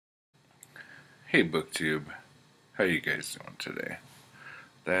Hey BookTube, how you guys doing today?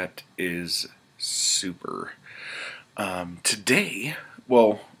 That is super. Today,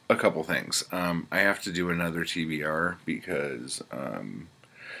 well, a couple things. I have to do another TBR because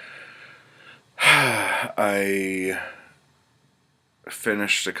I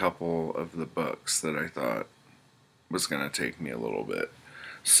finished a couple of the books that I thought was going to take me a little bit.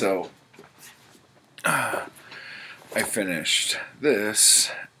 So, I finished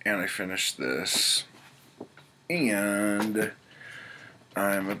this, and I finished this, and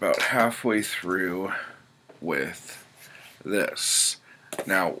I'm about halfway through with this.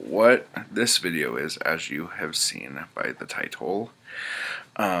 Now, what this video is, as you have seen by the title,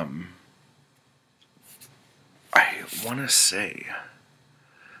 I want to say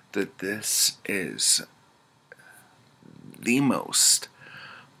that this is the most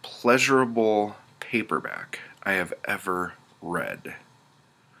pleasurable paperback I have ever read.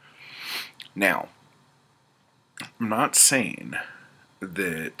 Now, I'm not saying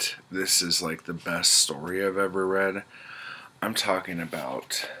that this is like the best story I've ever read. I'm talking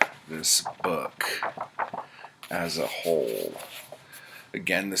about this book as a whole.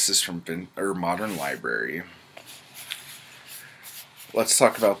 Again, this is from Modern Library. Let's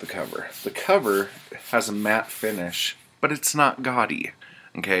talk about the cover. The cover has a matte finish, but it's not gaudy.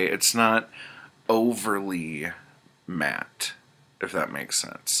 Okay, it's not overly matte, if that makes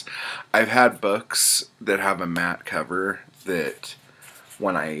sense. I've had books that have a matte cover that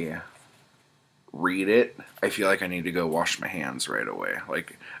when I read it, I feel like I need to go wash my hands right away.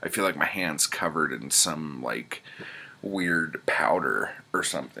 Like, I feel like my hand's covered in some, like, weird powder or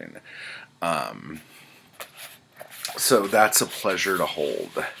something. So that's a pleasure to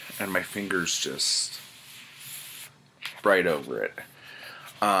hold. And my fingers just right over it.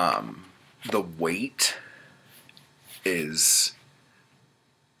 The weight is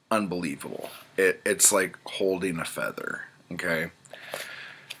unbelievable. It's like holding a feather, okay?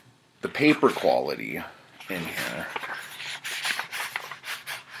 The paper quality in here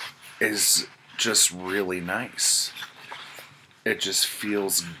is just really nice. It just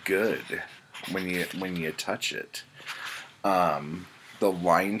feels good when you touch it. The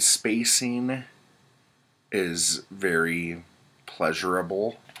line spacing is very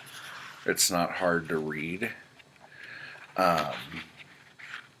pleasurable. It's not hard to read.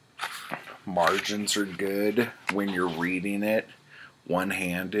 Margins are good when you're reading it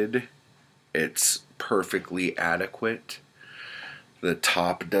one-handed. It's perfectly adequate. The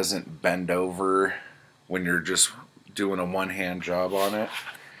top doesn't bend over when you're just doing a one-hand job on it.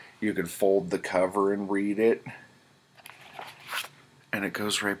 You can fold the cover and read it, and it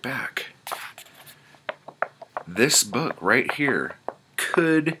goes right back. This book right here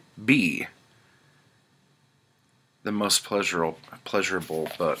could be the most pleasurable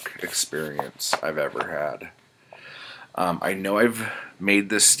book experience I've ever had. I know I've made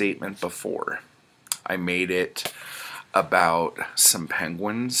this statement before. I made it about some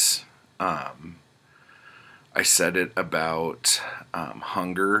penguins. I said it about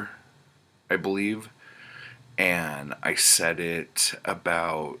hunger, I believe. And I said it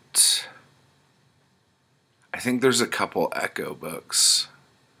about, I think there's a couple Echo books,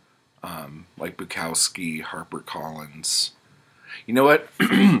 like Bukowski, HarperCollins. You know what?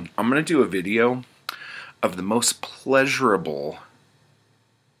 I'm going to do a video of the most pleasurable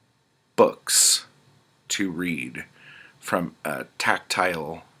books to read from a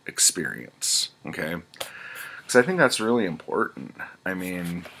tactile experience, okay? Because I think that's really important. I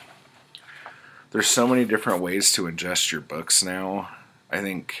mean, there's so many different ways to ingest your books now. I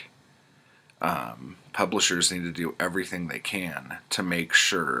think publishers need to do everything they can to make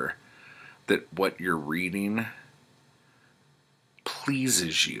sure that what you're reading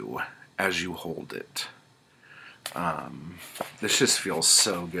pleases you as you hold it. This just feels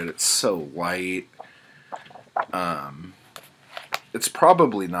so good. It's so light. It's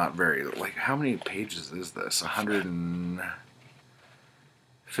probably not very, like, how many pages is this?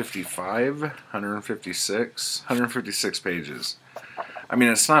 155? 156? 156 pages. I mean,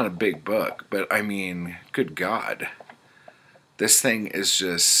 it's not a big book, but I mean, good God. This thing is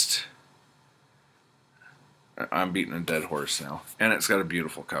just, I'm beating a dead horse now. And it's got a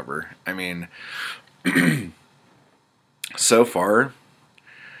beautiful cover. I mean, so far,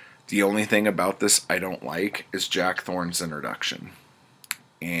 the only thing about this I don't like is Jack Thorne's introduction.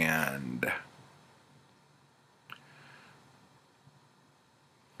 And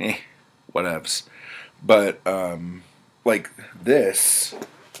whatevs. But like, this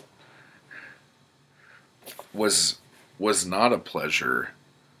was not a pleasure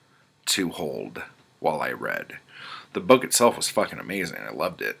to hold while I read. The book itself was fucking amazing. I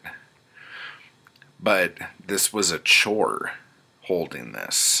loved it. But this was a chore holding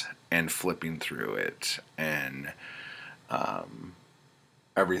this and flipping through it and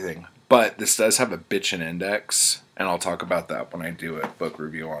everything. But this does have a bitchin' index, and I'll talk about that when I do a book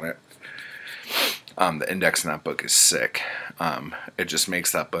review on it. The index in that book is sick. It just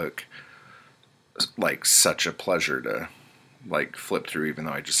makes that book like such a pleasure to like flip through, even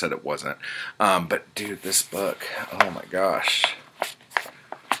though I just said it wasn't. But dude, this book, oh my gosh.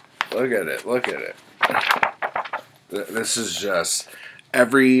 Look at it, look at it. This is just,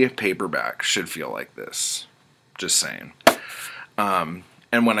 every paperback should feel like this. Just saying.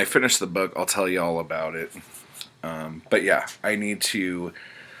 And when I finish the book, I'll tell you all about it. But yeah, I need to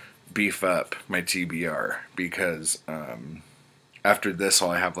beef up my TBR because after this,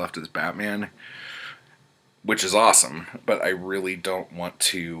 all I have left is Batman, which is awesome, but I really don't want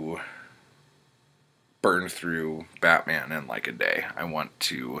to burn through Batman in like a day. I want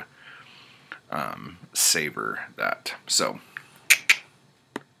to savor that. So,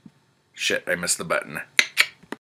 shit, I missed the button.